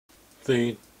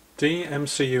The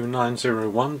DMCU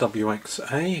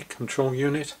 901WXA control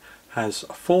unit has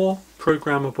 4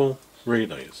 programmable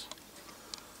relays.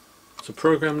 To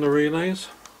program the relays,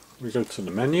 we go to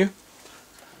the menu,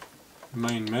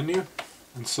 main menu,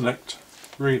 and select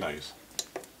relays.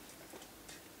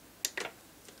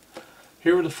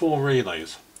 Here are the 4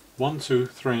 relays, 1, 2,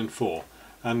 3 and 4,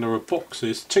 and there are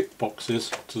boxes, tick boxes,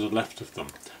 to the left of them.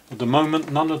 At the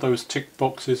moment none of those tick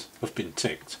boxes have been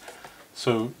ticked,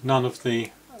 so none of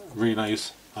the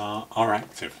relays are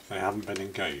active, they haven't been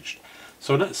engaged.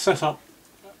 So let's set up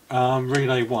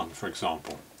relay 1 for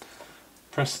example.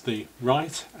 Press the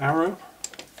right arrow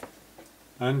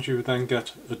and you then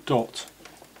get a dot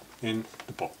in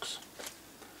the box.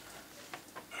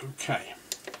 Okay.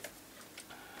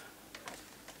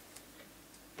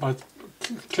 By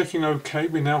clicking OK,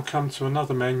 we now come to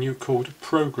another menu called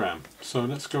Program. So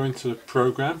let's go into the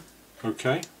Program,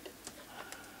 OK,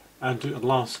 and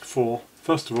it'll ask for,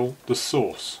 first of all, the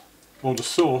source. Well, the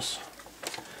source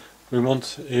we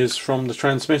want is from the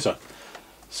transmitter.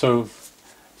 So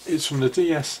it's from the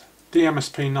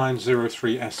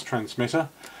DMSP900 transmitter,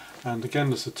 and again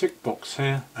there's a tick box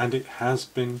here and it has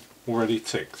been already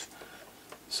ticked.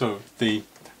 So the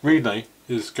relay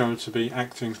is going to be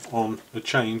acting on a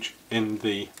change in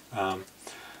the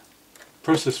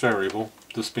process variable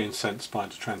that's being sensed by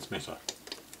the transmitter.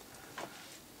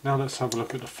 Now let's have a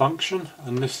look at the function,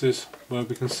 and this is where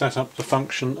we can set up the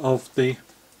function of the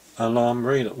alarm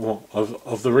relay,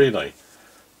 of the relay.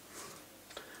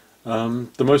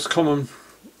 The most common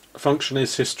function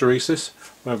is hysteresis,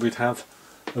 where we'd have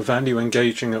a value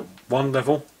engaging at one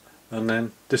level and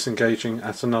then disengaging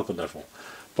at another level.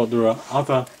 But there are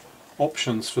other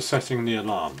options for setting the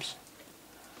alarms.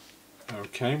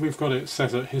 Okay, we've got it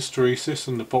set at hysteresis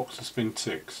and the box has been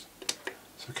ticked.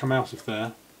 So come out of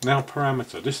there. Now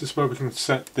parameter. This is where we can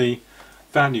set the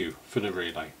value for the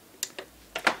relay.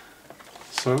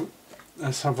 So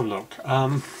let's have a look.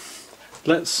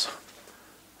 Let's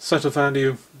set a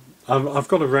value. I've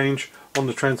got a range on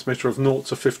the transmitter of 0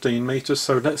 to 15 meters,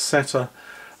 so let's set a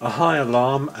high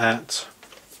alarm at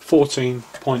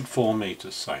 14.4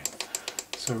 meters, say.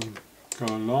 So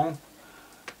go along.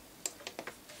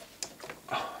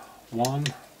 1,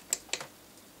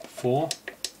 4.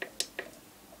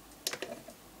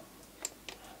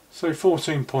 So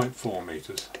 14.4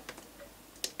 meters.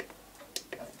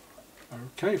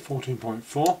 Okay,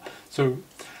 14.4. So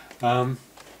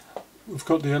we've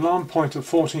got the alarm point at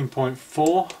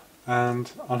 14.4,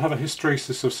 and I'll have a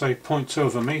hysteresis of say 0.2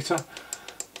 of a meter.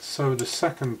 So the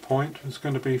second point is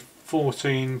going to be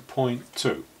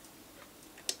 14.2.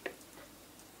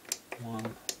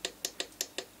 1,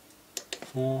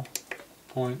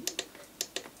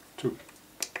 4.2.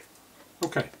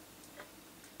 Okay.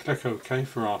 Click OK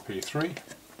for RP3.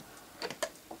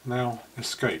 Now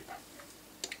escape.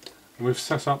 We've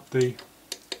set up the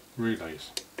relays.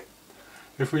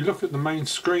 If we look at the main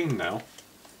screen now,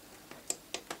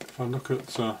 if I look at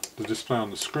the display on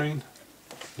the screen,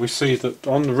 we see that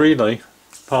on the relay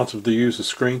part of the user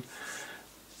screen,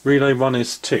 relay 1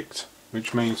 is ticked,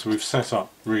 which means we've set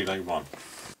up relay 1.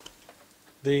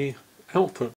 The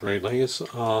output relays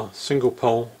are single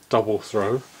pole double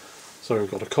throw. So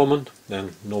we've got a common,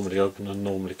 then normally open and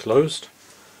normally closed,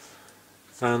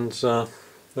 and they're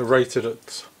rated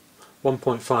at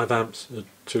 1.5 amps at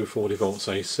 240 volts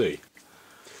AC.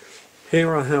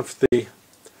 Here I have the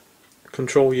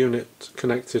control unit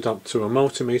connected up to a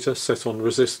multimeter set on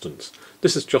resistance.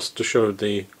 This is just to show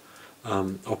the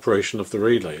operation of the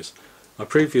relays. I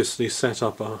previously set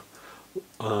up a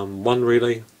one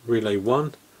relay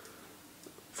 1,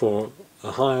 for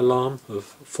a high alarm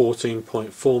of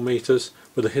 14.4 meters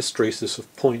with a hysteresis of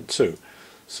 0.2.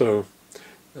 So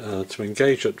to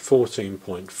engage at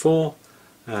 14.4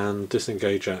 and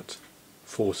disengage at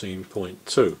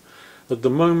 14.2. At the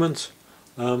moment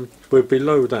we're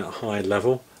below that high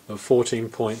level of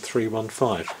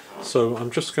 14.315. So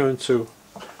I'm just going to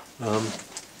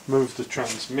move the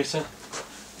transmitter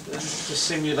to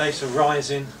simulate a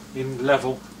rise in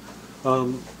level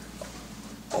of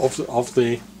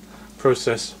the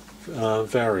process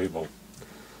variable.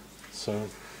 So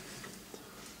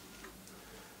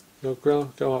we'll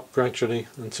go up gradually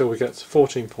until we get to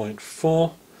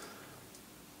 14.4,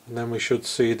 and then we should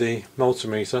see the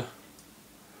multimeter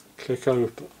click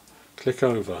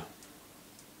over.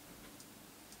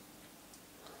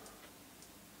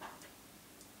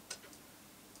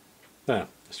 There,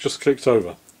 it's just clicked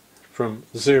over from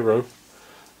 0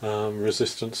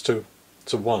 resistance to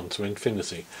 1, to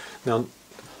infinity. Now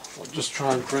I'll just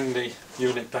try and bring the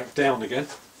unit back down again.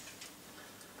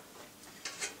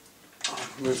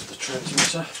 I'll move the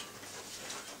transmitter.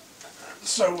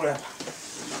 So we're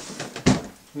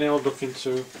now looking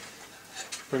to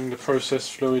bring the process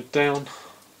fluid down,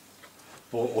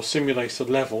 or simulate a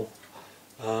level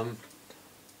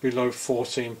below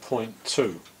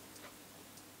 14.2.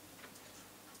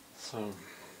 So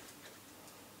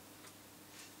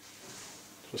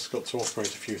just got to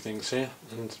operate a few things here,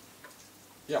 and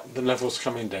yeah, the level's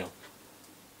coming down.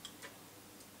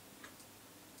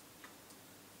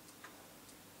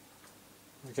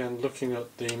 Again, looking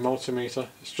at the multimeter,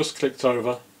 it's just clicked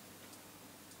over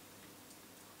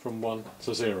from 1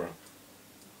 to 0.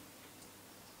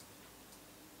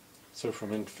 So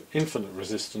from infinite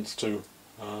resistance to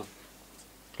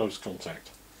close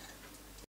contact.